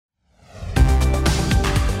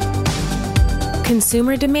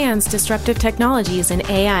Consumer demands, disruptive technologies, and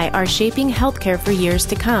AI are shaping healthcare for years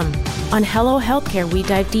to come. On Hello Healthcare, we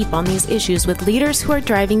dive deep on these issues with leaders who are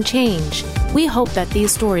driving change. We hope that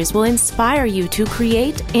these stories will inspire you to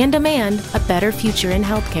create and demand a better future in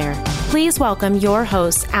healthcare. Please welcome your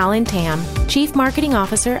host, Alan Tam, Chief Marketing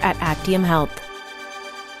Officer at Actium Health.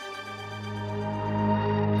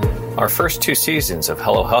 Our first 2 seasons of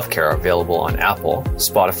Hello Healthcare are available on Apple,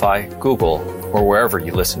 Spotify, Google, or wherever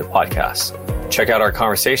you listen to podcasts. Check out our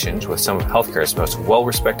conversations with some of healthcare's most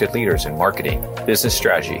well-respected leaders in marketing, business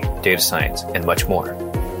strategy, data science, and much more.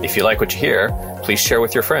 If you like what you hear, please share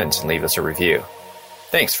with your friends and leave us a review.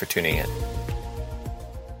 Thanks for tuning in.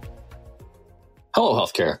 Hello,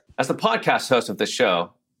 Healthcare. As the podcast host of this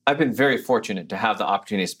show, I've been very fortunate to have the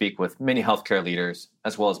opportunity to speak with many healthcare leaders,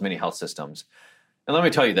 as well as many health systems. And let me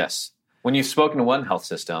tell you this, when you've spoken to one health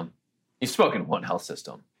system, you've spoken to one health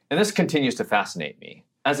system. And this continues to fascinate me.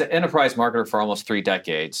 As an enterprise marketer for almost 3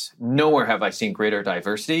 decades, nowhere have I seen greater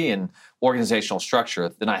diversity in organizational structure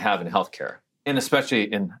than I have in healthcare, and especially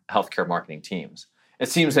in healthcare marketing teams. It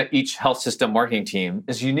seems that each health system marketing team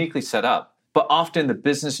is uniquely set up, but often the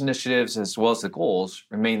business initiatives as well as the goals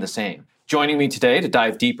remain the same. Joining me today to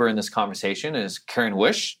dive deeper in this conversation is Karen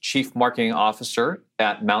Wish, Chief Marketing Officer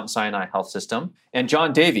at Mount Sinai Health System, and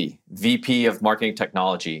John Davey, VP of Marketing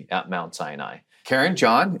Technology at Mount Sinai. Karen,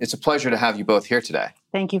 John, it's a pleasure to have you both here today.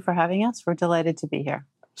 Thank you for having us. We're delighted to be here.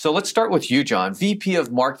 So let's start with you, John, VP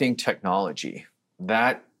of Marketing Technology.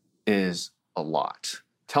 That is a lot.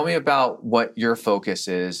 Tell me about what your focus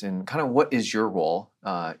is and kind of what is your role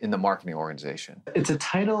in the marketing organization? It's a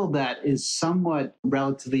title that is somewhat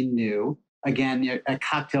relatively new. Again, at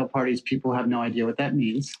cocktail parties, people have no idea what that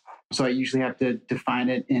means. So I usually have to define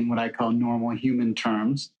it in what I call normal human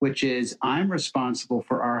terms, which is I'm responsible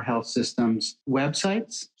for our health system's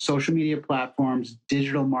websites, social media platforms,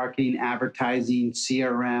 digital marketing, advertising,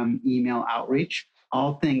 CRM, email outreach,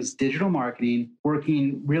 all things digital marketing,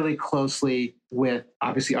 working really closely with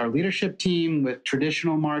obviously our leadership team, with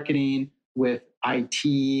traditional marketing, with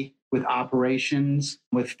IT, with operations,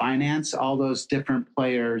 with finance, all those different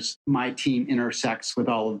players. My team intersects with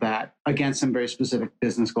all of that against some very specific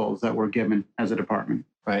business goals that we're given as a department.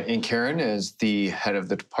 Right. And Karen, as the head of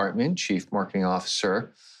the department, Chief Marketing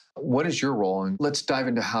Officer, what is your role? And let's dive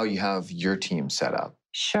into how you have your team set up.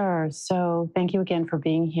 Sure. So thank you again for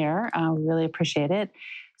being here. We really appreciate it.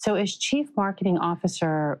 So as Chief Marketing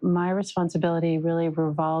Officer, my responsibility really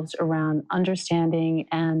revolves around understanding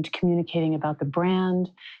and communicating about the brand,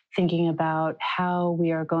 thinking about how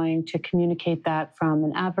we are going to communicate that from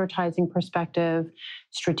an advertising perspective,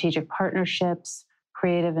 strategic partnerships,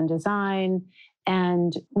 creative and design,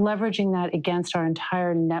 and leveraging that against our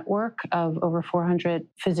entire network of over 400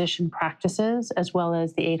 physician practices, as well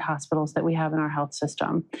as the 8 hospitals that we have in our health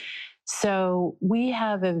system. So we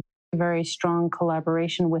have a very strong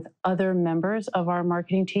collaboration with other members of our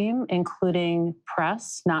marketing team, including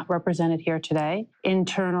press, not represented here today,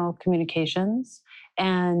 internal communications,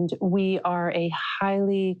 and we are a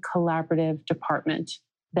highly collaborative department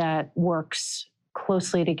that works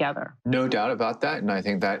closely together. No doubt about that. And I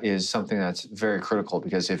think that is something that's very critical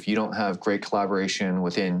because if you don't have great collaboration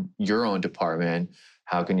within your own department,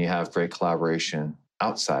 how can you have great collaboration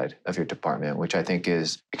outside of your department, which I think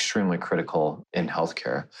is extremely critical in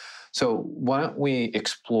healthcare. So why don't we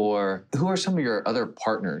explore who are some of your other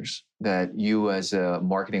partners that you as a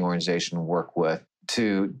marketing organization work with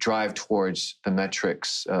to drive towards the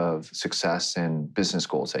metrics of success and business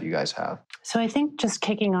goals that you guys have? So I think just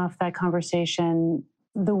kicking off that conversation,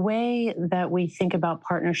 the way that we think about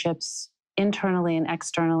partnerships internally and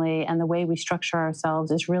externally and the way we structure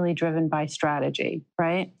ourselves is really driven by strategy,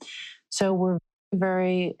 right? So we're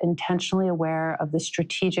very intentionally aware of the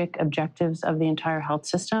strategic objectives of the entire health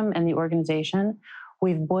system and the organization.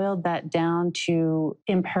 We've boiled that down to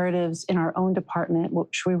imperatives in our own department,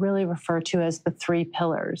 which we really refer to as the 3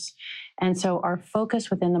 pillars. And so our focus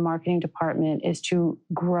within the marketing department is to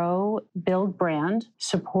grow, build brand,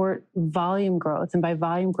 support volume growth. And by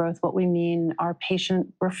volume growth, what we mean are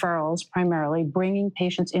patient referrals, primarily bringing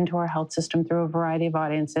patients into our health system through a variety of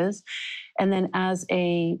audiences. And then as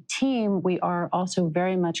a team, we are also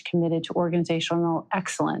very much committed to organizational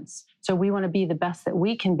excellence. So we want to be the best that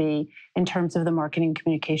we can be in terms of the marketing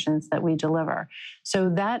communications that we deliver. So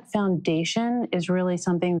that foundation is really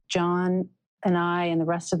something John and I and the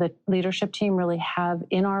rest of the leadership team really have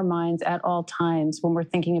in our minds at all times when we're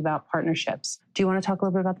thinking about partnerships. Do you want to talk a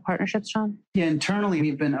little bit about the partnerships, John? Yeah, internally,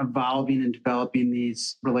 we've been evolving and developing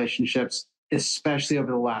these relationships, especially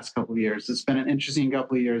over the last couple of years. It's been an interesting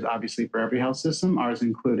couple of years, obviously, for every health system, ours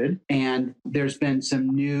included. And there's been some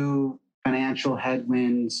new financial financial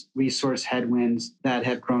headwinds, resource headwinds that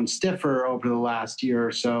have grown stiffer over the last year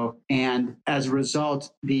or so. And as a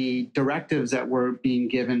result, the directives that were being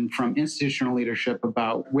given from institutional leadership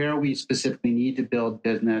about where we specifically need to build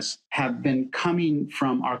business have been coming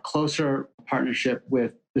from our closer partnership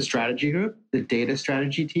with the strategy group, the data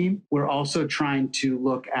strategy team. We're also trying to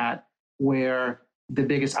look at where the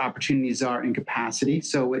biggest opportunities are in capacity.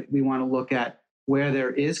 So we want to look at where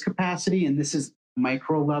there is capacity, and this is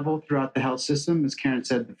micro level throughout the health system. As Karen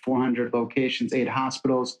said, the 400 locations, 8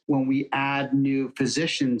 hospitals. When we add new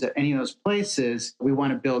physicians at any of those places, we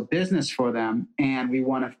want to build business for them, and we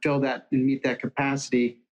want to fill that and meet that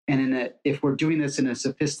capacity. And if we're doing this in a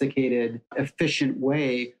sophisticated, efficient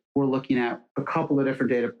way, we're looking at a couple of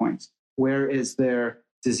different data points. Where is there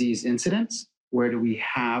disease incidence? Where do we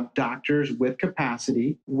have doctors with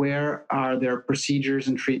capacity? Where are there procedures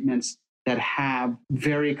and treatments that have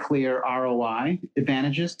very clear ROI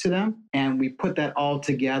advantages to them? And we put that all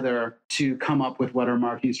together to come up with what our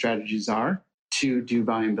marketing strategies are to do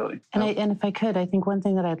volume building. And if I could, I think one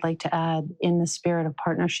thing that I'd like to add in the spirit of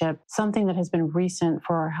partnership, something that has been recent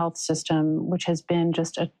for our health system, which has been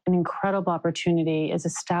just an incredible opportunity, is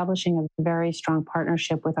establishing a very strong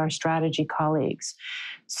partnership with our strategy colleagues.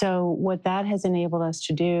 So what that has enabled us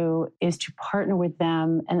to do is to partner with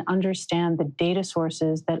them and understand the data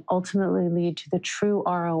sources that ultimately lead to the true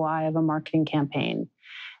ROI of a marketing campaign.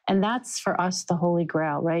 And that's for us the holy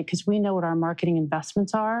grail, right? Because we know what our marketing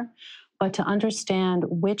investments are. But to understand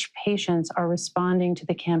which patients are responding to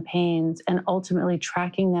the campaigns and ultimately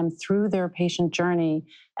tracking them through their patient journey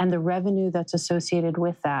and the revenue that's associated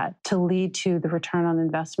with that to lead to the return on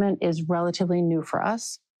investment is relatively new for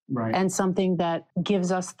us. Right. And something that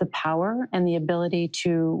gives us the power and the ability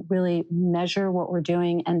to really measure what we're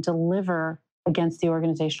doing and deliver against the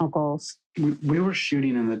organizational goals. We were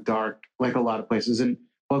shooting in the dark like a lot of places. And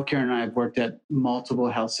both Karen and I have worked at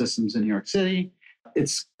multiple health systems in New York City.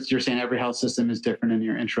 You're saying every health system is different in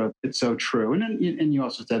your intro. It's so true. And you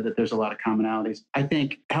also said that there's a lot of commonalities. I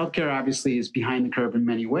think healthcare obviously is behind the curve in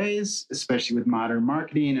many ways, especially with modern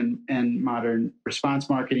marketing and modern response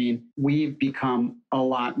marketing. We've become a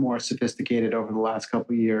lot more sophisticated over the last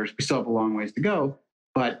couple of years. We still have a long ways to go,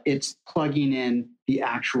 but it's plugging in the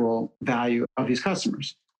actual value of these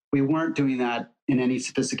customers. We weren't doing that in any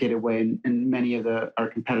sophisticated way. And many of our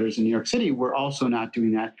competitors in New York City were also not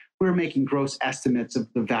doing that. We're making gross estimates of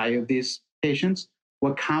the value of these patients.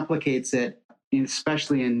 What complicates it,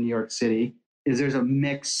 especially in New York City, is there's a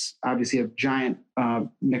mix, obviously a giant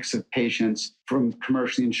mix of patients from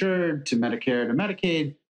commercially insured to Medicare to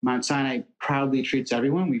Medicaid. Mount Sinai proudly treats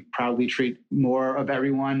everyone. We proudly treat more of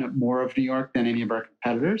everyone, more of New York than any of our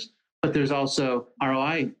competitors. But there's also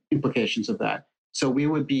ROI implications of that. So we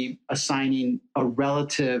would be assigning a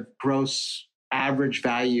relative gross average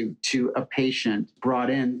value to a patient brought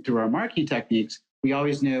in through our marketing techniques. We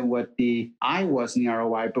always knew what the I was in the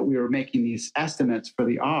ROI, but we were making these estimates for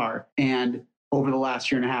the R. And over the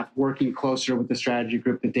last year and a half, working closer with the strategy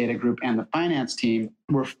group, the data group, and the finance team,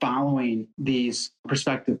 we're following these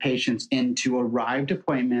prospective patients into arrived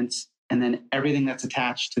appointments and then everything that's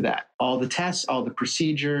attached to that. All the tests, all the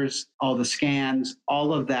procedures, all the scans,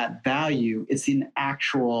 all of that value, it's an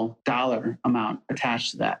actual dollar amount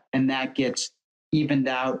attached to that. And that gets evened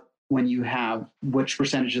out when you have which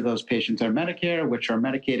percentage of those patients are Medicare, which are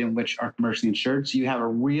Medicaid, and which are commercially insured. So you have a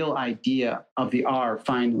real idea of the R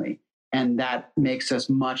finally. And that makes us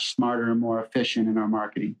much smarter and more efficient in our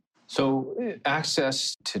marketing. So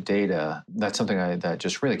access to data, that's something that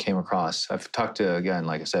just really came across. I've talked to, again,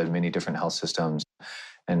 like I said, many different health systems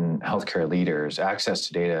and healthcare leaders. Access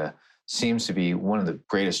to data seems to be one of the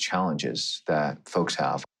greatest challenges that folks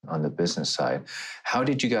have on the business side. How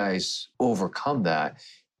did you guys overcome that?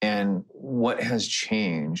 And what has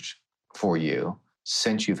changed for you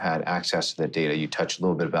since you've had access to the data? You touched a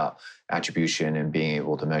little bit about attribution and being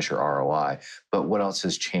able to measure ROI, but what else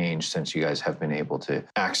has changed since you guys have been able to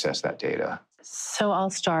access that data? So I'll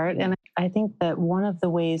start. And I think that one of the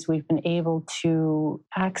ways we've been able to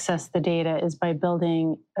access the data is by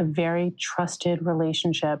building a very trusted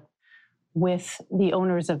relationship with the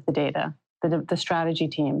owners of the data, the strategy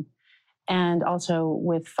team, and also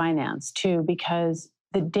with finance too, because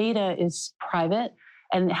the data is private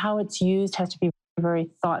and how it's used has to be very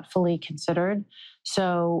thoughtfully considered.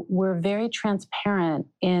 So we're very transparent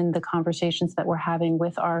in the conversations that we're having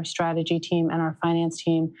with our strategy team and our finance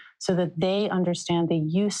team so that they understand the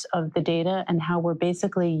use of the data and how we're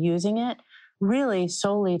basically using it really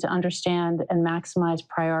solely to understand and maximize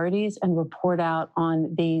priorities and report out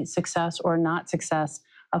on the success or not success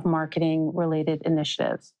of marketing related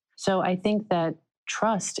initiatives. So I think that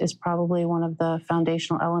trust is probably one of the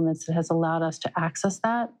foundational elements that has allowed us to access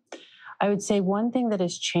that. I would say one thing that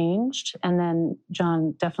has changed, and then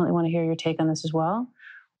John, definitely want to hear your take on this as well.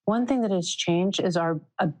 One thing that has changed is our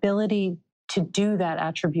ability to do that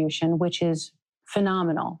attribution, which is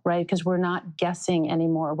phenomenal, right? Because we're not guessing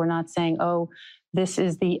anymore. We're not saying, oh, this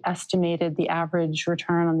is the average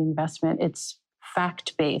return on the investment. It's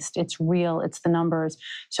fact-based, it's real, it's the numbers.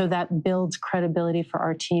 So that builds credibility for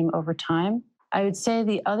our team over time. I would say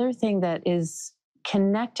the other thing that is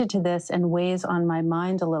connected to this and weighs on my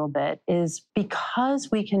mind a little bit is because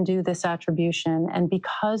we can do this attribution and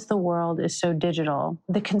because the world is so digital,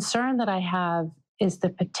 the concern that I have is the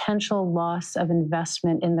potential loss of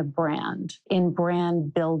investment in the brand, in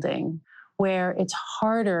brand building, where it's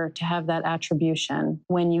harder to have that attribution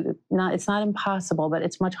it's not impossible, but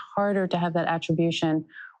it's much harder to have that attribution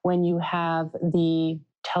when you have the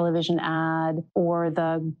television ad or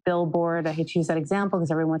the billboard. I hate to use that example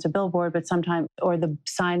because everyone wants a billboard, but sometimes, or the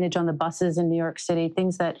signage on the buses in New York City,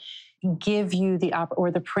 things that give you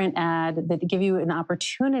or the print ad that give you an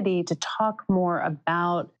opportunity to talk more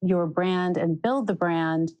about your brand and build the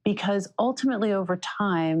brand, because ultimately over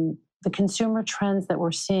time, the consumer trends that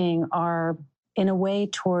we're seeing are in a way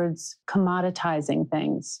towards commoditizing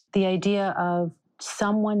things. The idea of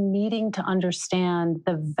someone needing to understand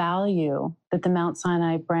the value that the Mount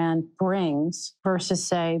Sinai brand brings versus,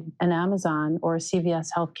 say, an Amazon or a CVS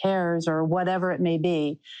Healthcare's or whatever it may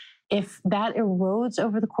be. If that erodes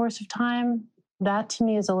over the course of time, that to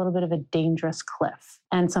me is a little bit of a dangerous cliff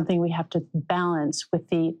and something we have to balance with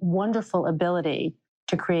the wonderful ability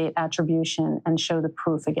to create attribution and show the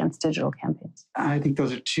proof against digital campaigns. I think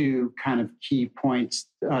those are two kind of key points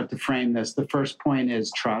to frame this. The first point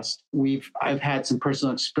is trust. I've had some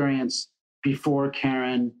personal experience before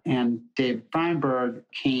Karen and David Feinberg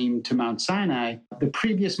came to Mount Sinai. The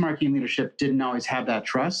previous marketing leadership didn't always have that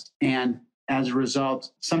trust. And as a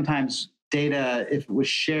result, sometimes data, if it was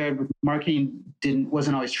shared with marketing,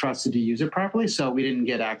 wasn't always trusted to use it properly, so we didn't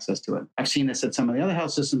get access to it. I've seen this at some of the other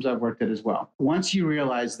health systems I've worked at as well. Once you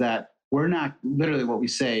realize that we're not, literally what we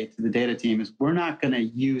say to the data team is, we're not going to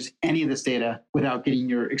use any of this data without getting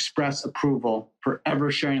your express approval for ever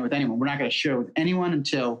sharing it with anyone. We're not going to share it with anyone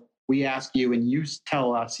until we ask you and you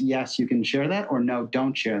tell us, yes, you can share that, or no,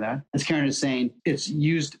 don't share that. As Karen is saying, it's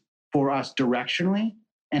used for us directionally,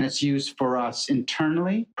 and it's used for us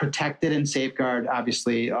internally, protected and safeguard,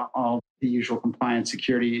 obviously, all the usual compliance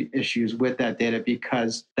security issues with that data,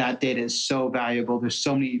 because that data is so valuable. There's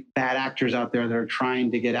so many bad actors out there that are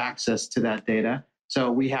trying to get access to that data. So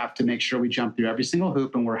we have to make sure we jump through every single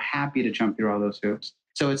hoop, and we're happy to jump through all those hoops.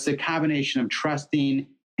 So it's the combination of trusting,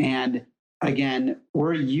 and again,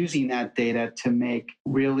 we're using that data to make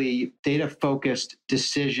really data-focused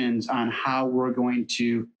decisions on how we're going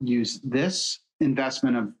to use this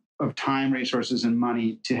investment of time, resources, and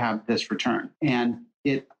money to have this return. And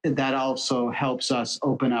that also helps us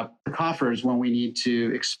open up the coffers when we need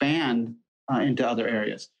to expand into other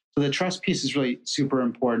areas. So the trust piece is really super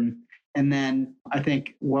important. And then I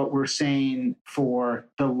think what we're saying for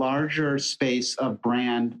the larger space of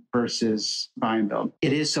brand versus buy and build,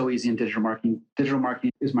 it is so easy in digital marketing. Digital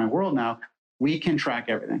marketing is my world now. We can track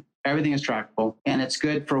everything. Everything is trackable, and it's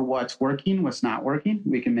good for what's working, what's not working.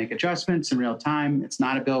 We can make adjustments in real time. It's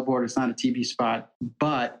not a billboard. It's not a TV spot.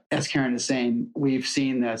 But as Karen is saying, we've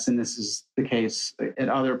seen this, and this is the case at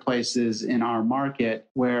other places in our market,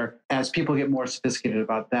 where as people get more sophisticated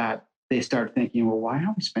about that, they start thinking, well, why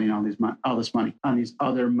are we spending all this money on these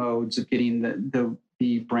other modes of getting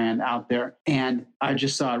the brand out there? And I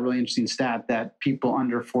just saw a really interesting stat that people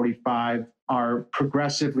under 45 are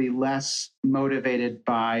progressively less motivated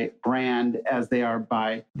by brand as they are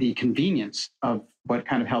by the convenience of what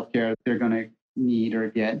kind of healthcare they're going to need or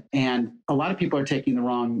get. And a lot of people are taking the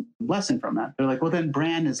wrong lesson from that. They're like, well, then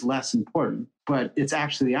brand is less important. But it's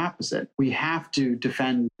actually the opposite. We have to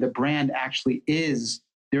defend the brand.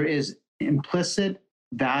 There is implicit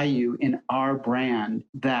value in our brand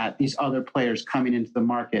that these other players coming into the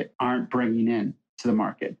market aren't bringing in to the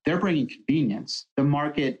market. They're bringing convenience. The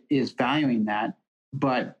market is valuing that.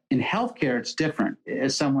 But in healthcare, it's different.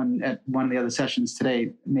 As someone at one of the other sessions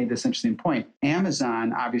today made this interesting point,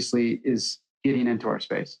 Amazon obviously is getting into our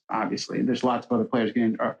space. Obviously, there's lots of other players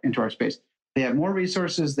getting into our space. They have more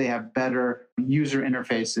resources. They have better user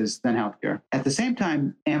interfaces than healthcare. At the same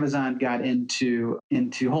time, Amazon got into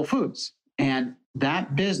Whole Foods. And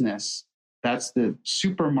that business, that's the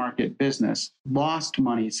supermarket business, lost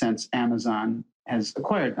money since Amazon has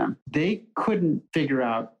acquired them. They couldn't figure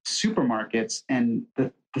out supermarkets and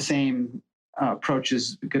the same approach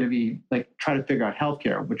is going to be like try to figure out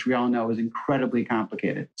healthcare, which we all know is incredibly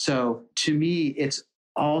complicated. So to me, it's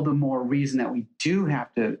all the more reason that we do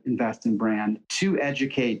have to invest in brand to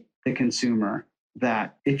educate the consumer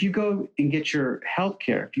that if you go and get your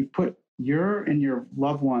healthcare, if you put your and your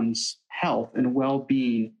loved one's health and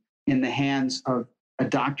well-being in the hands of a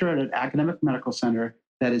doctor at an academic medical center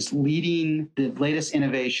that is leading the latest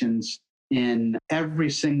innovations in every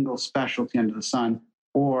single specialty under the sun,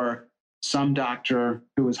 or some doctor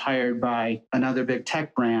who was hired by another big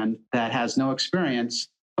tech brand that has no experience,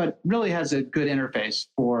 but really has a good interface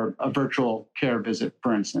for a virtual care visit,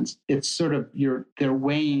 for instance. It's sort of they're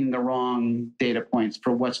weighing the wrong data points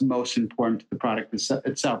for what's most important to the product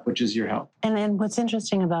itself, which is your health. And what's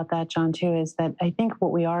interesting about that, John, too, is that I think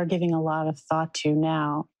what we are giving a lot of thought to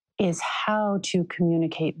now is how to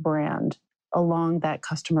communicate brand along that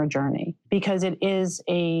customer journey, because it is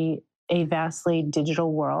a vastly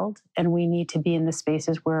digital world, and we need to be in the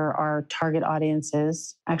spaces where our target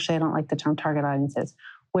audiences, actually, I don't like the term target audiences,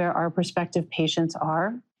 where our prospective patients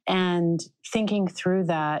are, and thinking through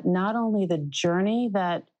that, not only the journey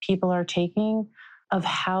that people are taking of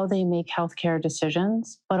how they make healthcare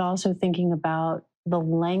decisions, but also thinking about the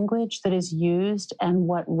language that is used and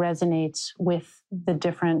what resonates with the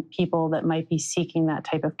different people that might be seeking that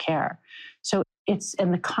type of care. So it's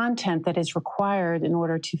in the content that is required in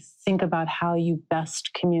order to think about how you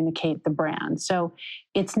best communicate the brand. So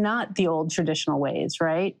it's not the old traditional ways,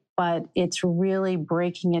 right? But it's really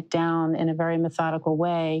breaking it down in a very methodical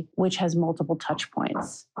way, which has multiple touch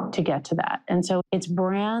points to get to that. And so it's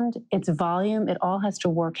brand, it's volume, it all has to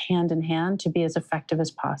work hand in hand to be as effective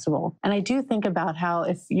as possible. And I do think about how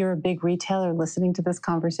if you're a big retailer listening to this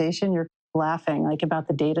conversation, you're laughing like about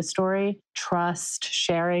the data story, trust,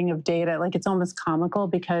 sharing of data. Like it's almost comical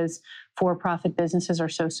because for-profit businesses are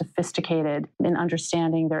so sophisticated in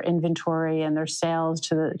understanding their inventory and their sales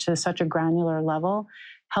to such a granular level.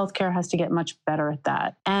 Healthcare has to get much better at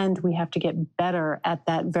that. And we have to get better at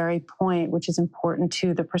that very point, which is important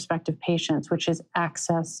to the prospective patients, which is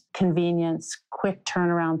access, convenience, quick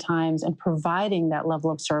turnaround times, and providing that level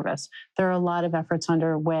of service. There are a lot of efforts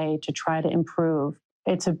underway to try to improve.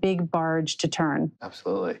 It's a big barge to turn.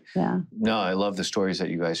 Absolutely. Yeah. No, I love the stories that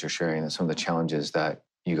you guys are sharing and some of the challenges that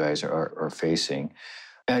you guys are facing.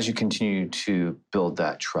 As you continue to build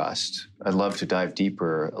that trust, I'd love to dive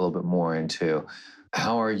deeper a little bit more into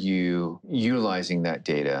how are you utilizing that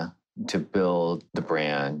data to build the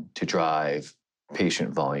brand, to drive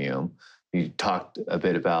patient volume? You talked a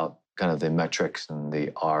bit about kind of the metrics and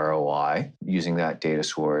the ROI using that data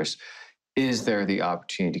source. Is there the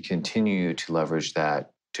opportunity to continue to leverage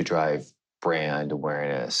that to drive brand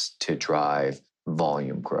awareness, to drive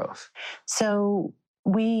volume growth? So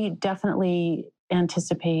we definitely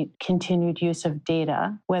anticipate continued use of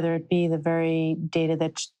data, whether it be the very data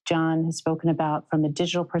that John has spoken about from a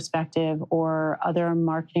digital perspective or other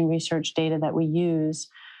marketing research data that we use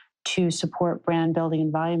to support brand building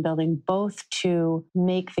and volume building, both to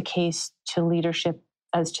make the case to leadership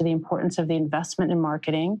as to the importance of the investment in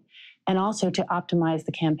marketing and also to optimize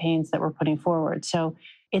the campaigns that we're putting forward. So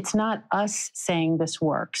it's not us saying this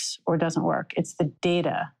works or doesn't work. It's the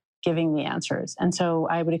data giving the answers. And so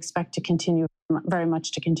I would expect to continue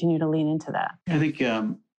to lean into that. I think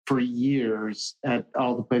for years at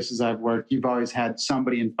all the places I've worked, you've always had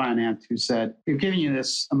somebody in finance who said, we're giving you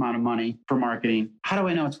this amount of money for marketing. How do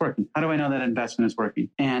I know it's working? How do I know that investment is working?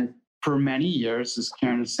 And for many years, as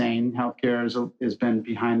Karen is saying, healthcare has been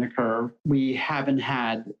behind the curve. We haven't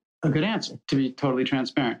had a good answer, to be totally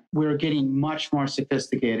transparent. We're getting much more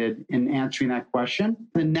sophisticated in answering that question.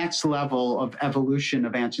 The next level of evolution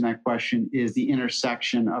of answering that question is the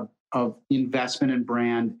intersection of the investment in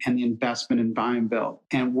brand and the investment in buy and build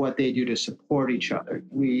and what they do to support each other.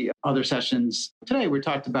 Other sessions today, we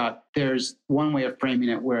talked about there's one way of framing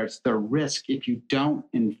it where it's the risk if you don't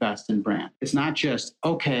invest in brand. It's not just,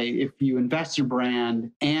 okay, if you invest in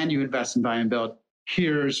brand and you invest in buy and build,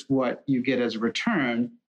 here's what you get as a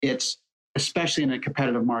return. It's especially in a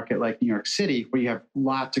competitive market like New York City, where you have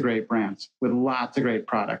lots of great brands with lots of great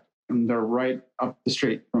product, and they're right up the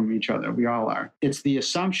street from each other. We all are. It's the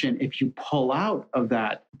assumption if you pull out of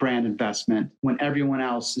that brand investment when everyone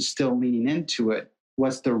else is still leaning into it,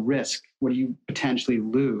 what's the risk? What do you potentially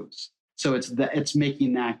lose? So it's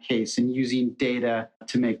making that case and using data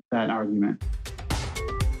to make that argument.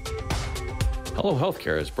 Hello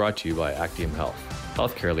Healthcare is brought to you by Actium Health.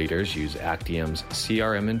 Healthcare leaders use Actium's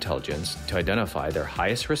CRM intelligence to identify their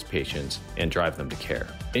highest risk patients and drive them to care.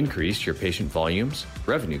 Increase your patient volumes,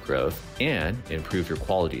 revenue growth, and improve your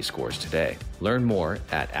quality scores today. Learn more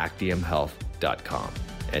at actiumhealth.com.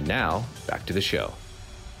 And now, back to the show.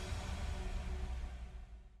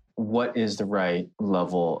 what is the right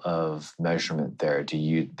level of measurement there? Do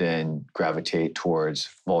you then gravitate towards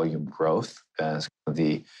volume growth as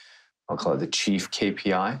I'll call it the chief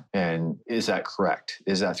KPI? And is that correct?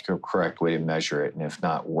 Is that the correct way to measure it? And if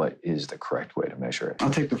not, what is the correct way to measure it? I'll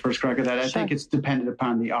take the first crack at that. I think it's dependent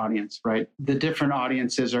upon the audience, right? The different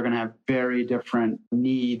audiences are going to have very different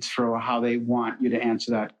needs for how they want you to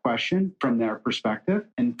answer that question from their perspective.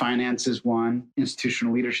 And finance is one,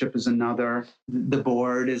 institutional leadership is another, the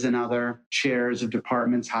board is another, chairs of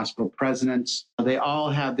departments, hospital presidents. They all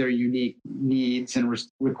have their unique needs and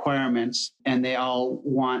requirements, and they all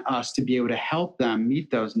want us to be able to help them meet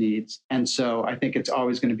those needs. And so I think it's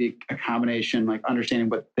always going to be a combination, like understanding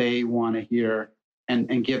what they want to hear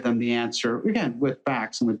and give them the answer, again, with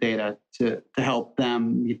facts and with data to help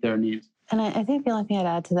them meet their needs. And I think the only thing I'd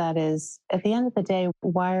add to that is, at the end of the day,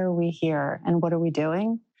 why are we here and what are we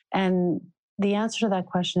doing? And the answer to that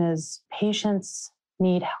question is patients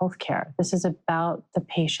need healthcare. This is about the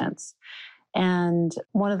patients. And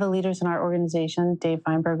one of the leaders in our organization, Dave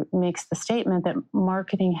Feinberg, makes the statement that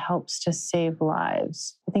marketing helps to save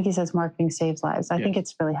lives. I think he says marketing saves lives. I think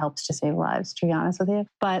it's really helps to save lives, to be honest with you.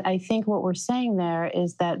 But I think what we're saying there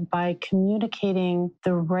is that by communicating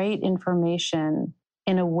the right information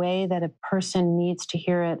in a way that a person needs to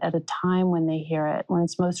hear it at a time when they hear it, when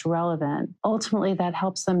it's most relevant, ultimately that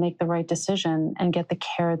helps them make the right decision and get the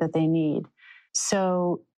care that they need.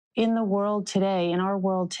 So in the world today, in our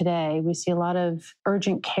world today, we see a lot of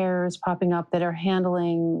urgent cares popping up that are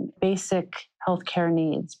handling basic healthcare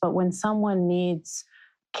needs. But when someone needs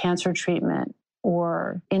cancer treatment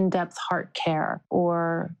or in-depth heart care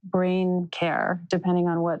or brain care, depending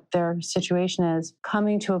on what their situation is,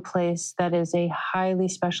 coming to a place that is a highly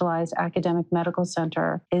specialized academic medical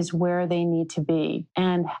center is where they need to be.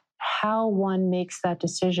 And how one makes that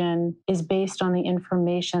decision is based on the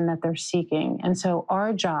information that they're seeking. And so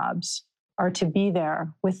our jobs are to be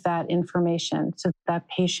there with that information so that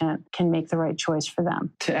patient can make the right choice for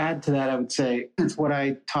them. To add to that, I would say it's what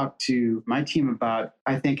I talk to my team about.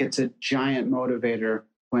 I think it's a giant motivator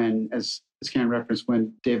when, as Karen referenced,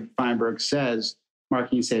 when Dave Feinberg says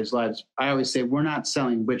marketing saves lives. I always say we're not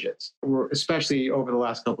selling widgets. Especially over the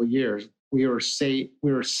last couple of years, we were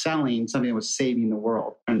selling something that was saving the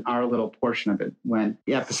world, and our little portion of it. When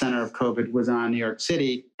the epicenter of COVID was on New York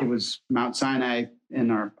City, it was Mount Sinai and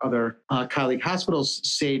our other colleague hospitals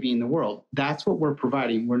saving the world. That's what we're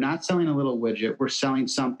providing. We're not selling a little widget. We're selling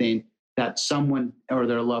something that someone or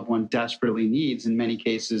their loved one desperately needs, in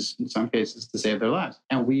some cases, to save their lives.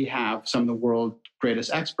 And we have some of the world's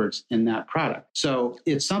greatest experts in that product. So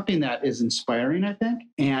it's something that is inspiring, I think,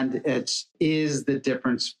 and it is the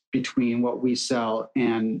difference between what we sell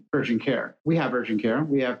and urgent care. We have urgent care.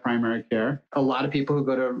 We have primary care. A lot of people who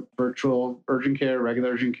go to virtual urgent care,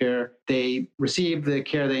 regular urgent care, they receive the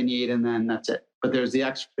care they need and then that's it. But there's the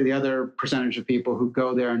other percentage of people who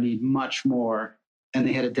go there and need much more, and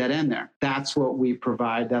they hit a dead end there. That's what we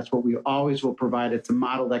provide. That's what we always will provide. It's a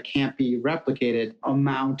model that can't be replicated.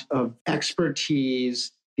 Amount of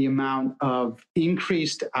expertise, the amount of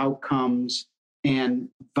increased outcomes and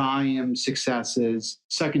volume successes,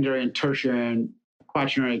 secondary and tertiary and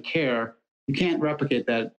quaternary care, you can't replicate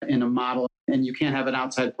that in a model. And you can't have an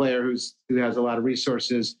outside player who has a lot of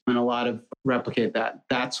resources and a lot of replicate that.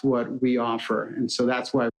 That's what we offer. And so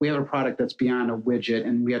that's why we have a product that's beyond a widget,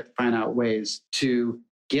 and we have to find out ways to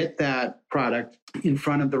get that product in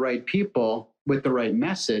front of the right people with the right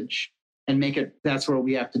message and make it, that's where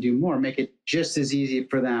we have to do more, make it just as easy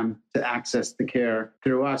for them to access the care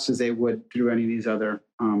through us as they would through any of these other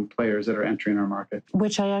players that are entering our market.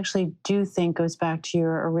 Which I actually do think goes back to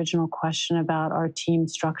your original question about our team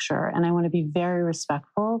structure. And I want to be very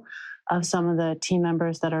respectful of some of the team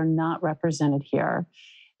members that are not represented here.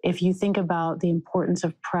 If you think about the importance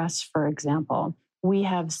of press, for example, we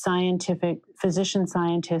have physician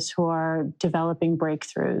scientists who are developing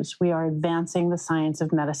breakthroughs. We are advancing the science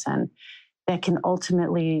of medicine that can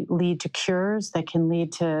ultimately lead to cures, that can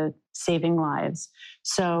lead to saving lives.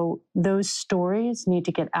 So those stories need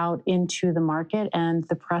to get out into the market, and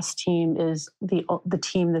the press team is the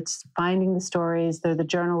team that's finding the stories. They're the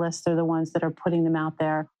journalists. They're the ones that are putting them out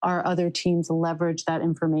there. Our other teams leverage that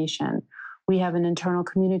information. We have an internal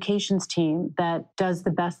communications team that does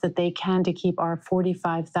the best that they can to keep our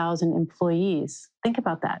 45,000 employees. Think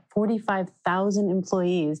about that, 45,000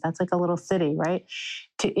 employees. That's like a little city, right?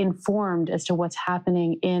 Informed as to what's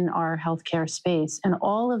happening in our healthcare space. And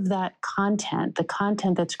all of that content, the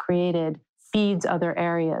content that's created, feeds other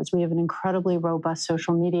areas. We have an incredibly robust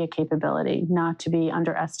social media capability, not to be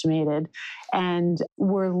underestimated. And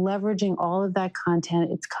we're leveraging all of that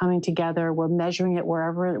content. It's coming together. We're measuring it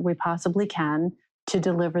wherever we possibly can to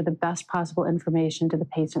deliver the best possible information to the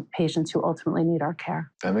patients who ultimately need our care.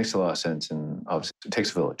 That makes a lot of sense. And obviously it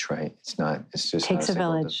takes a village, right? It's just takes not a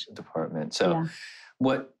village department. So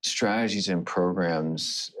what strategies and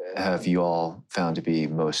programs have you all found to be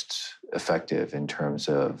most effective in terms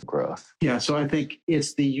of growth? Yeah, so I think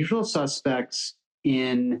it's the usual suspects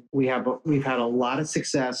we've had a lot of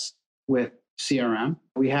success with CRM.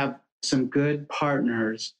 We have some good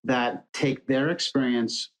partners that take their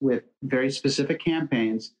experience with very specific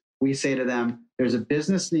campaigns. We say to them, there's a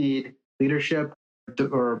business need, leadership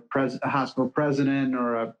or a hospital president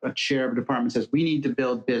or a chair of a department says, we need to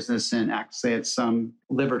build business in X, say it's some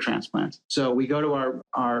liver transplant. So we go to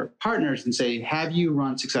our partners and say, have you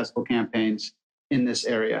run successful campaigns in this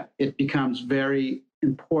area? It becomes very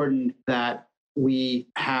important that we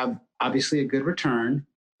have obviously a good return,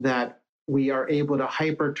 that we are able to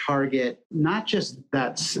hyper target not just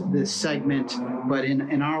this segment, but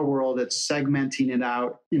in our world, it's segmenting it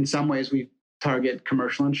out. In some ways, we target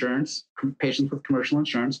commercial insurance, patients with commercial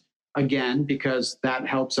insurance, again, because that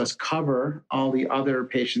helps us cover all the other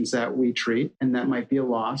patients that we treat, and that might be a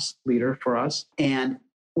loss leader for us. And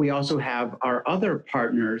we also have our other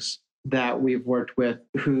partners that we've worked with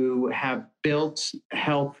who have built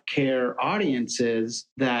healthcare audiences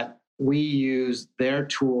that we use their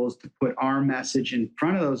tools to put our message in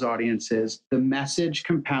front of those audiences, the message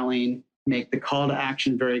compelling, make the call to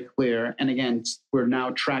action very clear. And again, we're now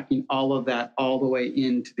tracking all of that all the way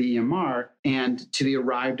into the EMR and to the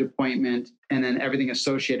arrived appointment, and then everything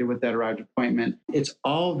associated with that arrived appointment. It's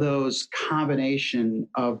all those combination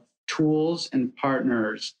of tools and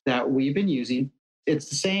partners that we've been using. It's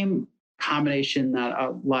the same combination that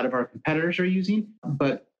a lot of our competitors are using,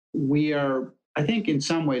 but we are, I think in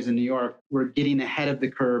some ways in New York, we're getting ahead of the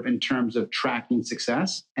curve in terms of tracking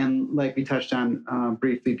success. And like we touched on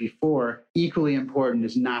briefly before, equally important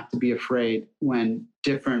is not to be afraid when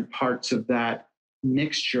different parts of that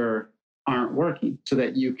mixture aren't working, so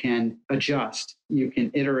that you can adjust, you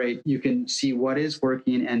can iterate, you can see what is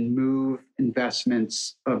working and move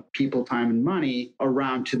investments of people, time, and money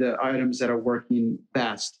around to the items that are working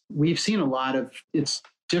best. We've seen a lot of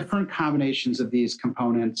different combinations of these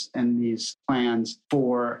components and these plans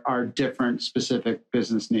for our different specific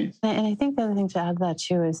business needs. And I think the other thing to add to that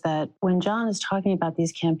too is that when John is talking about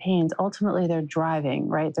these campaigns, ultimately they're driving,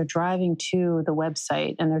 right? They're driving to the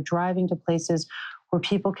website and they're driving to places where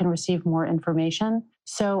people can receive more information.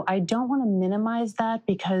 So I don't want to minimize that,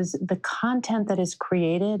 because the content that is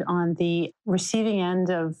created on the receiving end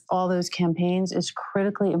of all those campaigns is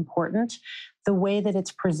critically important. The way that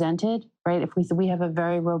it's presented, right? If we have a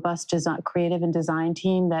very robust design, creative and design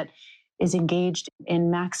team that is engaged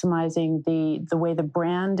in maximizing the way the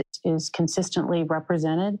brand is consistently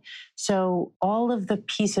represented. So all of the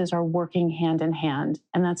pieces are working hand in hand.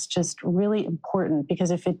 And that's just really important,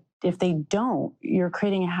 because if they don't, you're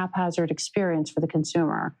creating a haphazard experience for the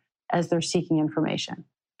consumer as they're seeking information.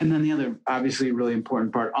 And then the other obviously really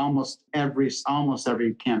important part, almost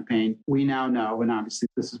every campaign, we now know, and obviously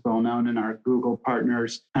this is well known, and our Google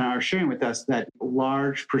partners are sharing with us that a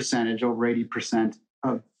large percentage, over 80%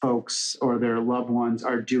 of folks or their loved ones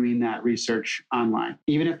are doing that research online.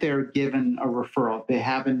 Even if they're given a referral, they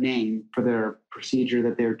have a name for their procedure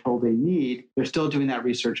that they're told they need, they're still doing that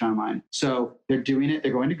research online. So they're doing it,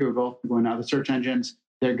 they're going to Google, they're going to other search engines,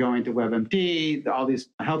 they're going to WebMD, all these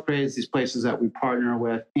health grades, these places that we partner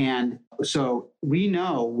with. And so we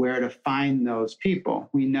know where to find those people.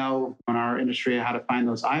 We know in our industry how to find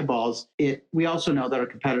those eyeballs. We also know that our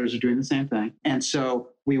competitors are doing the same thing. And so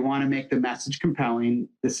we want to make the message compelling.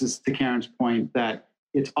 This is to Karen's point, that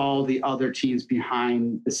it's all the other teams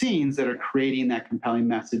behind the scenes that are creating that compelling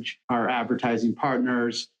message, our advertising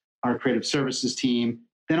partners, our creative services team,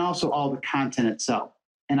 then also all the content itself.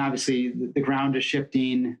 And obviously, the ground is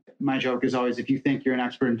shifting. My joke is always, if you think you're an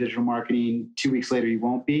expert in digital marketing, 2 weeks later, you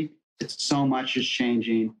won't be. It's so much is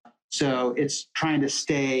changing. So it's trying to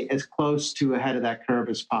stay as close to ahead of that curve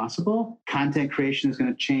as possible. Content creation is going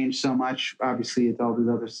to change so much. Obviously, it's all the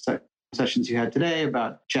other sessions you had today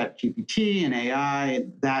about ChatGPT and AI.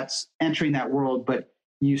 That's entering that world, but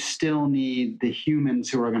you still need the humans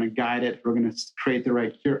who are going to guide it, who are going to create the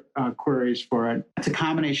right queries for it. It's a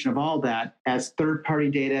combination of all that. As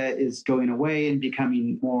third-party data is going away and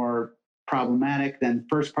becoming more problematic, then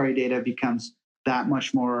first-party data becomes that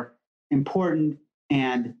much more important.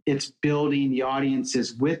 And it's building the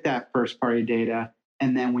audiences with that first-party data.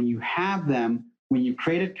 And then when you have them, when you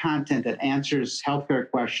created content that answers healthcare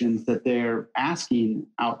questions that they're asking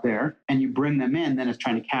out there, and you bring them in, then it's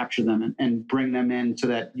trying to capture them and bring them in so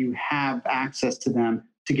that you have access to them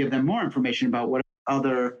to give them more information about what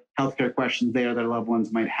other healthcare questions they or their loved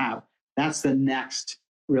ones might have. that's the next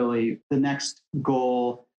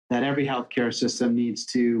goal that every healthcare system needs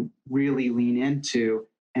to really lean into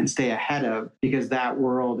and stay ahead of, because that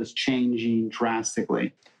world is changing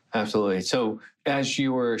drastically. Absolutely. So as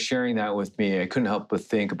you were sharing that with me, I couldn't help but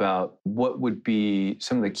think about what would be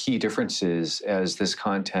some of the key differences as this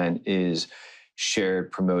content is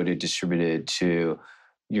shared, promoted, distributed to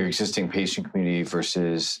your existing patient community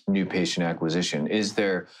versus new patient acquisition.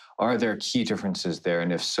 Are there key differences there?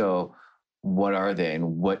 And if so, what are they,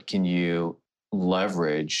 and what can you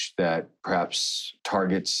leverage that perhaps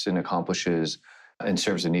targets and accomplishes and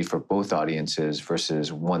serves a need for both audiences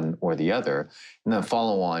versus one or the other? And the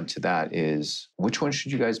follow on to that is, which one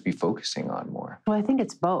should you guys be focusing on more? Well, I think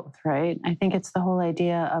it's both, right? I think it's the whole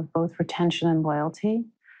idea of both retention and loyalty.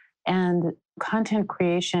 And content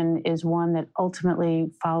creation is one that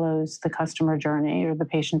ultimately follows the customer journey or the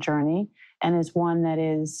patient journey, and is one that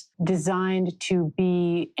is designed to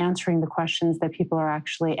be answering the questions that people are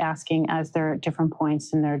actually asking as they're at different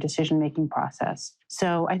points in their decision-making process.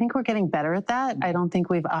 So I think we're getting better at that. I don't think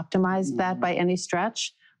we've optimized that by any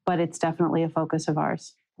stretch, but it's definitely a focus of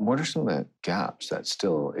ours. What are some of the gaps that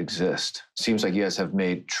still exist? Seems like you guys have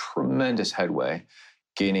made tremendous headway,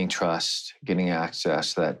 gaining trust, getting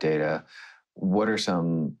access to that data. What are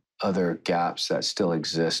some other gaps that still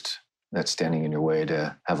exist that's standing in your way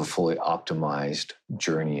to have a fully optimized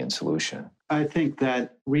journey and solution? I think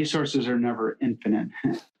that resources are never infinite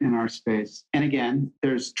in our space. And again,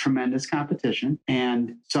 there's tremendous competition,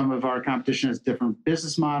 and some of our competition has different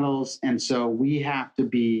business models. And so we have to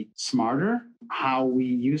be smarter how we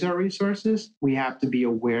use our resources. We have to be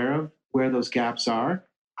aware of where those gaps are.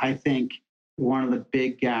 I think one of the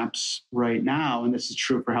big gaps right now, and this is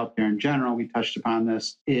true for healthcare in general, we touched upon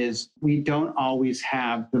this, is we don't always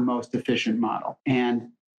have the most efficient model. And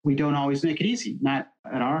we don't always make it easy, not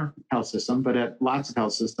at our health system, but at lots of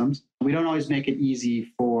health systems. We don't always make it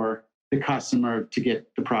easy for the customer to get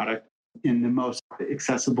the product in the most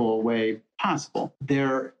accessible way possible.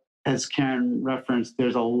 There, as Karen referenced,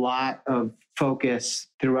 there's a lot of focus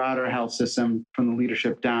throughout our health system from the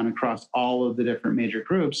leadership down across all of the different major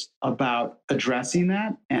groups about addressing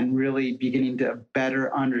that and really beginning to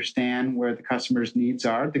better understand where the customer's needs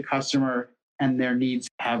are. The customer and their needs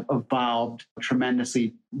have evolved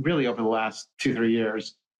tremendously, really over the last 2-3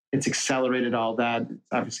 years. It's accelerated all that.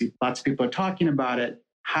 Obviously, lots of people are talking about it.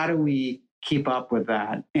 How do we keep up with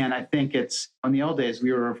that? And I think it's, in the old days,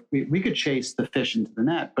 we could chase the fish into the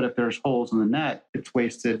net, but if there's holes in the net, it's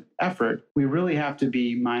wasted effort. We really have to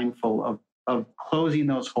be mindful of closing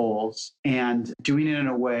those holes and doing it in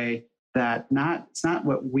a way that it's not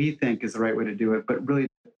what we think is the right way to do it, but really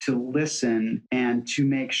to listen and to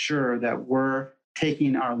make sure that we're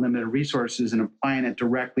taking our limited resources and applying it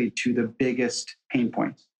directly to the biggest pain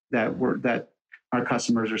points that our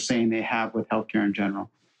customers are saying they have with healthcare in general.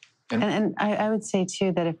 And I would say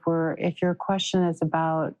too that if your question is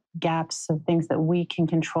about gaps of things that we can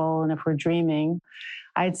control, and if we're dreaming,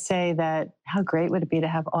 I'd say that how great would it be to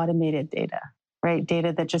have automated data, right?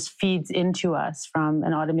 Data that just feeds into us from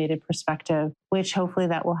an automated perspective, which hopefully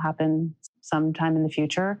that will happen sometime in the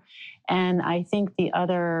future. And I think the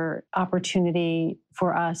other opportunity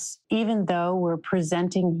for us, even though we're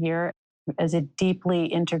presenting here as a deeply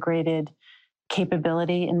integrated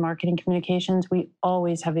capability in marketing communications, we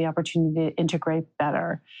always have the opportunity to integrate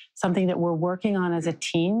better. Something that we're working on as a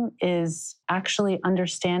team is actually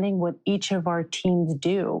understanding what each of our teams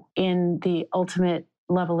do in the ultimate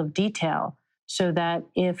level of detail, so that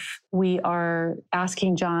if we are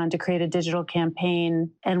asking John to create a digital campaign,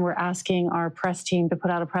 and we're asking our press team to put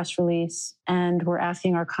out a press release, and we're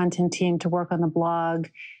asking our content team to work on the blog,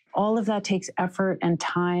 all of that takes effort and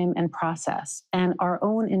time and process. And our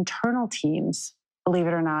own internal teams, believe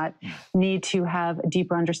it or not, need to have a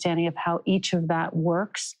deeper understanding of how each of that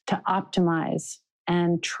works to optimize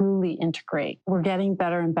and truly integrate. We're getting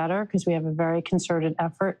better and better because we have a very concerted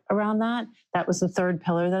effort around that. That was the third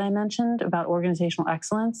pillar that I mentioned about organizational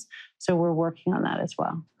excellence. So we're working on that as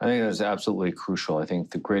well. I think that's absolutely crucial. I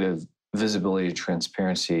think the greater visibility,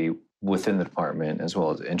 transparency within the department as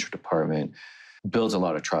well as inter-department builds a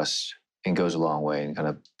lot of trust and goes a long way and kind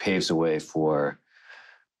of paves the way for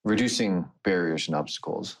reducing barriers and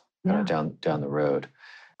obstacles kind of down the road.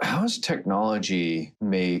 How has technology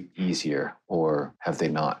made easier, or have they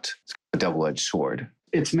not? It's a double-edged sword.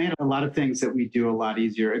 It's made a lot of things that we do a lot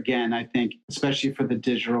easier. Again, I think, especially for the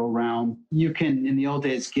digital realm, you can, in the old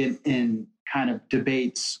days, get in kind of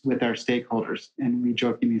debates with our stakeholders. And we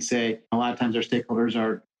jokingly say, a lot of times our stakeholders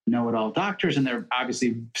are know-it-all doctors, and they're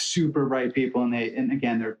obviously super bright people, and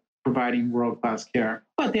again, they're providing world-class care.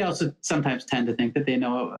 But they also sometimes tend to think that they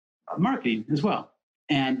know marketing as well.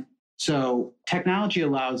 And So technology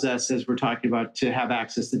allows us, as we're talking about, to have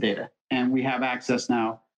access to data. And we have access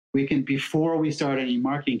now. We can, before we start any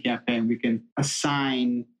marketing campaign, we can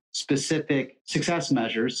assign specific success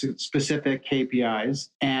measures, specific KPIs,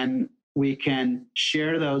 and we can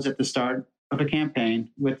share those at the start of a campaign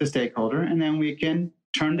with the stakeholder. And then we can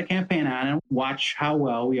turn the campaign on and watch how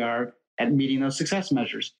well we are at meeting those success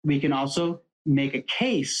measures. We can also make a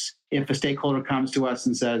case if a stakeholder comes to us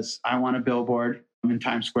and says, I want a billboard in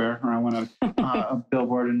Times Square, or I want a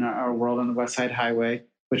billboard in our world on the West Side Highway,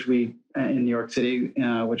 which we, in New York City,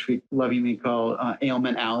 which we lovingly call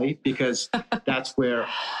Ailment Alley, because that's where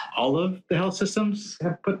all of the health systems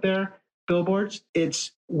have put their billboards.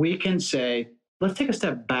 We can say, let's take a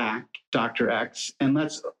step back, Dr. X, and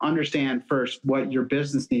let's understand first what your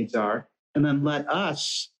business needs are, and then let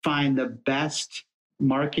us find the best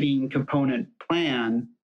marketing component plan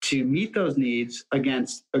to meet those needs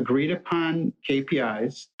against agreed upon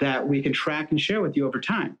KPIs that we can track and share with you over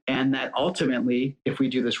time. And that ultimately, if we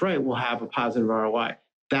do this right, we'll have a positive ROI.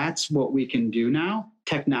 That's what we can do now.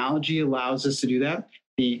 Technology allows us to do that.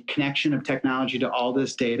 The connection of technology to all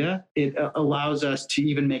this data, it allows us to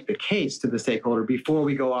even make the case to the stakeholder before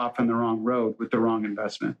we go off on the wrong road with the wrong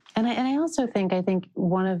investment. And I also think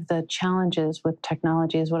one of the challenges with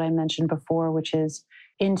technology is what I mentioned before, which is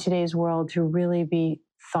in today's world to really be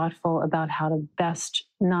thoughtful about how to best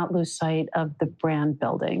not lose sight of the brand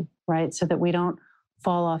building, right? So that we don't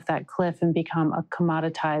fall off that cliff and become a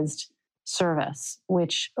commoditized service,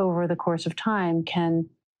 which over the course of time can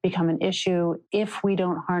become an issue if we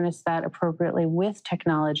don't harness that appropriately with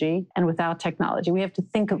technology and without technology. We have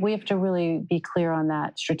to really be clear on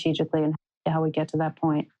that strategically and how we get to that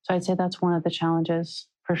point. So I'd say that's one of the challenges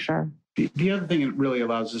for sure. The other thing it really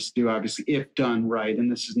allows us to do, obviously, if done right,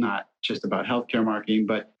 and this is not just about healthcare marketing,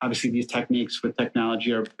 but obviously these techniques with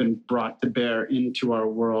technology have been brought to bear into our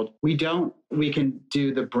world. We can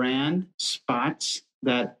do the brand spots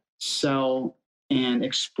that sell and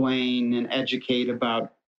explain and educate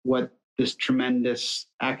about what this tremendous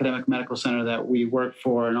academic medical center that we work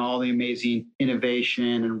for and all the amazing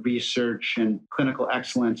innovation and research and clinical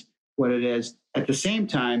excellence, what it is. At the same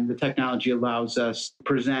time, the technology allows us to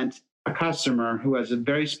present a customer who has a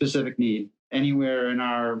very specific need anywhere in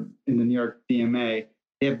the New York DMA.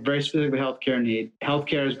 They have a very specific healthcare need.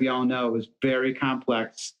 Healthcare, as we all know, is very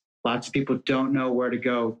complex. Lots of people don't know where to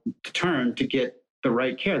go to turn to get the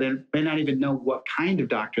right care. They may not even know what kind of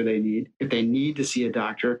doctor they need, if they need to see a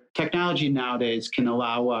doctor. Technology nowadays can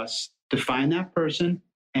allow us to find that person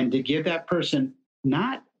and to give that person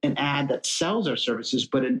not an ad that sells our services,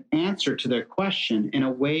 but an answer to their question in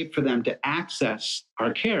a way for them to access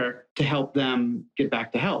our care to help them get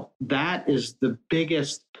back to health. That is the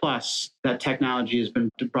biggest plus that technology has been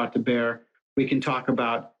brought to bear. We can talk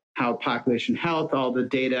about how population health, all the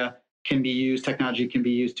data can be used, technology can be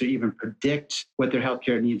used to even predict what their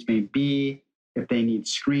healthcare needs may be, if they need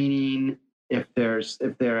screening, if they're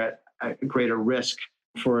at a greater risk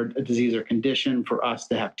for a disease or condition, for us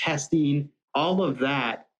to have testing. All of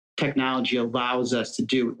that technology allows us to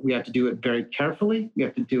do. We have to do it very carefully. We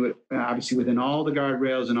have to do it obviously within all the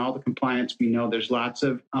guardrails and all the compliance. We know there's lots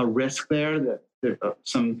of risk there that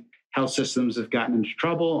some health systems have gotten into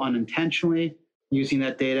trouble unintentionally using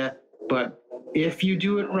that data. But if you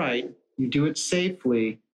do it right, you do it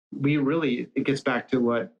safely, it gets back to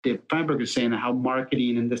what Dave Feinberg is saying, how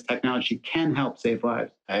marketing and this technology can help save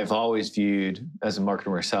lives. I've always viewed, as a marketer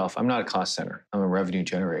myself, I'm not a cost center. I'm a revenue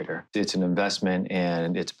generator. It's an investment,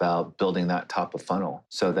 and it's about building that top of funnel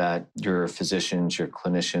so that your physicians, your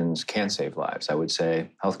clinicians can save lives. I would say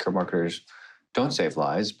healthcare marketers don't save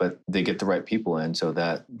lives, but they get the right people in so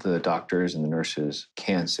that the doctors and the nurses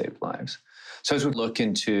can save lives. So as we look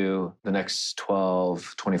into the next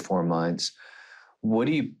 12, 24 months, what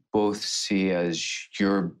do you both see as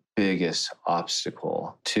your biggest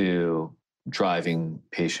obstacle to driving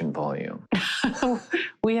patient volume?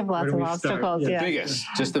 We have lots of obstacles. The biggest,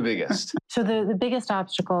 just the biggest. So the biggest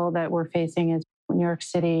obstacle that we're facing is New York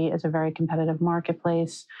City is a very competitive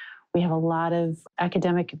marketplace. We have a lot of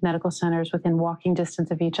academic medical centers within walking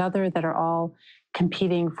distance of each other that are all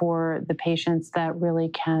competing for the patients that really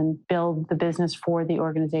can build the business for the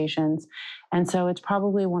organizations. And so it's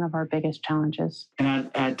probably one of our biggest challenges. And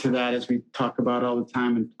I'd add to that, as we talk about all the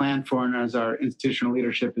time and plan for, and as our institutional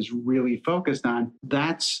leadership is really focused on,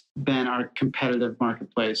 that's been our competitive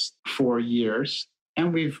marketplace for years.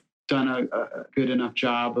 And we've done a good enough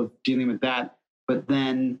job of dealing with that. But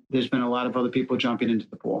then there's been a lot of other people jumping into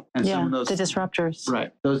the pool. And some of those, the disruptors.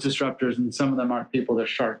 Right. Those disruptors, and some of them aren't people, they're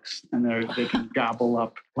sharks. And they can gobble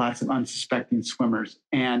up lots of unsuspecting swimmers.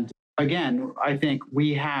 And again, I think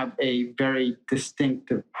we have a very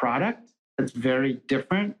distinctive product that's very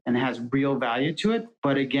different and has real value to it.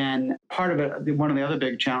 But again, part of it, one of the other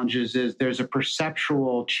big challenges is there's a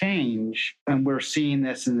perceptual change, and we're seeing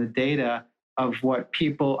this in the data of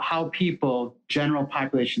how people, general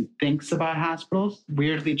population thinks about hospitals,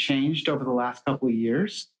 weirdly changed over the last couple of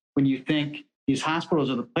years. When you think these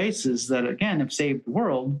hospitals are the places that, again, have saved the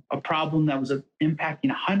world, a problem that was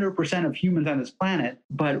impacting 100% of humans on this planet.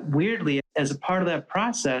 But weirdly, as a part of that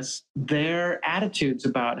process, their attitudes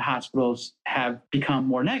about hospitals have become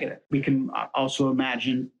more negative. We can also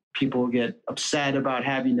imagine people get upset about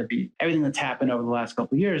having to be everything that's happened over the last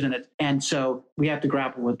couple of years. And so we have to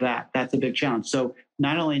grapple with that. That's a big challenge. So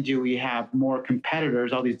not only do we have more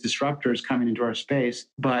competitors, all these disruptors coming into our space,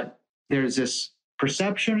 but there's this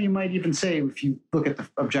perception, you might even say, if you look at the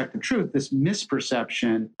objective truth, this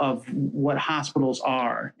misperception of what hospitals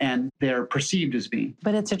are and they're perceived as being.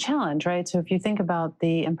 But it's a challenge, right? So if you think about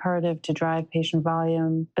the imperative to drive patient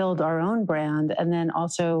volume, build our own brand, and then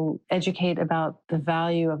also educate about the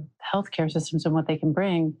value of healthcare systems and what they can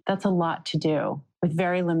bring, that's a lot to do with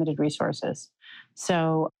very limited resources.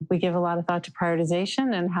 So we give a lot of thought to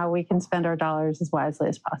prioritization and how we can spend our dollars as wisely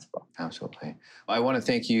as possible. Absolutely. I want to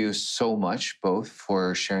thank you so much both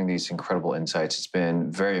for sharing these incredible insights. It's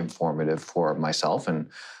been very informative for myself and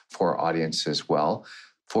for our audience as well.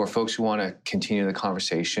 For folks who want to continue the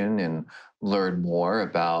conversation and learn more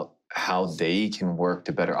about how they can work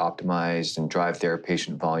to better optimize and drive their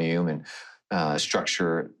patient volume and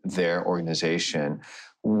structure their organization,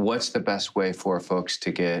 what's the best way for folks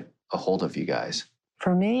to get a hold of you guys?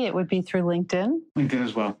 For me, it would be through LinkedIn. LinkedIn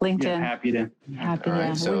as well. LinkedIn. Yeah, happy to. All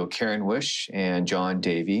right. So Karen Wish and John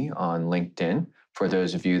Davey on LinkedIn. For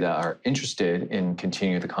those of you that are interested in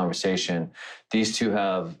continuing the conversation, these two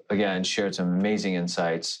have, again, shared some amazing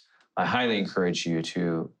insights. I highly encourage you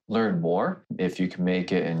to learn more. If you can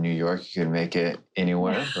make it in New York, you can make it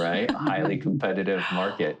anywhere, right? A highly competitive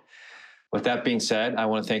market. With that being said, I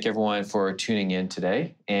want to thank everyone for tuning in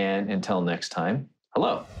today. And until next time,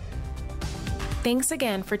 hello. Thanks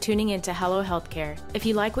again for tuning in to Hello Healthcare. If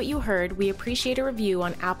you like what you heard, we appreciate a review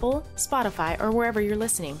on Apple, Spotify, or wherever you're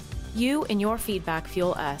listening. You and your feedback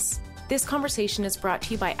fuel us. This conversation is brought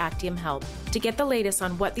to you by Actium Health. To get the latest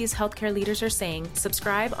on what these healthcare leaders are saying,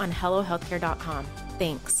 subscribe on HelloHealthcare.com.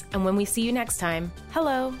 Thanks. And when we see you next time,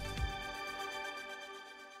 hello.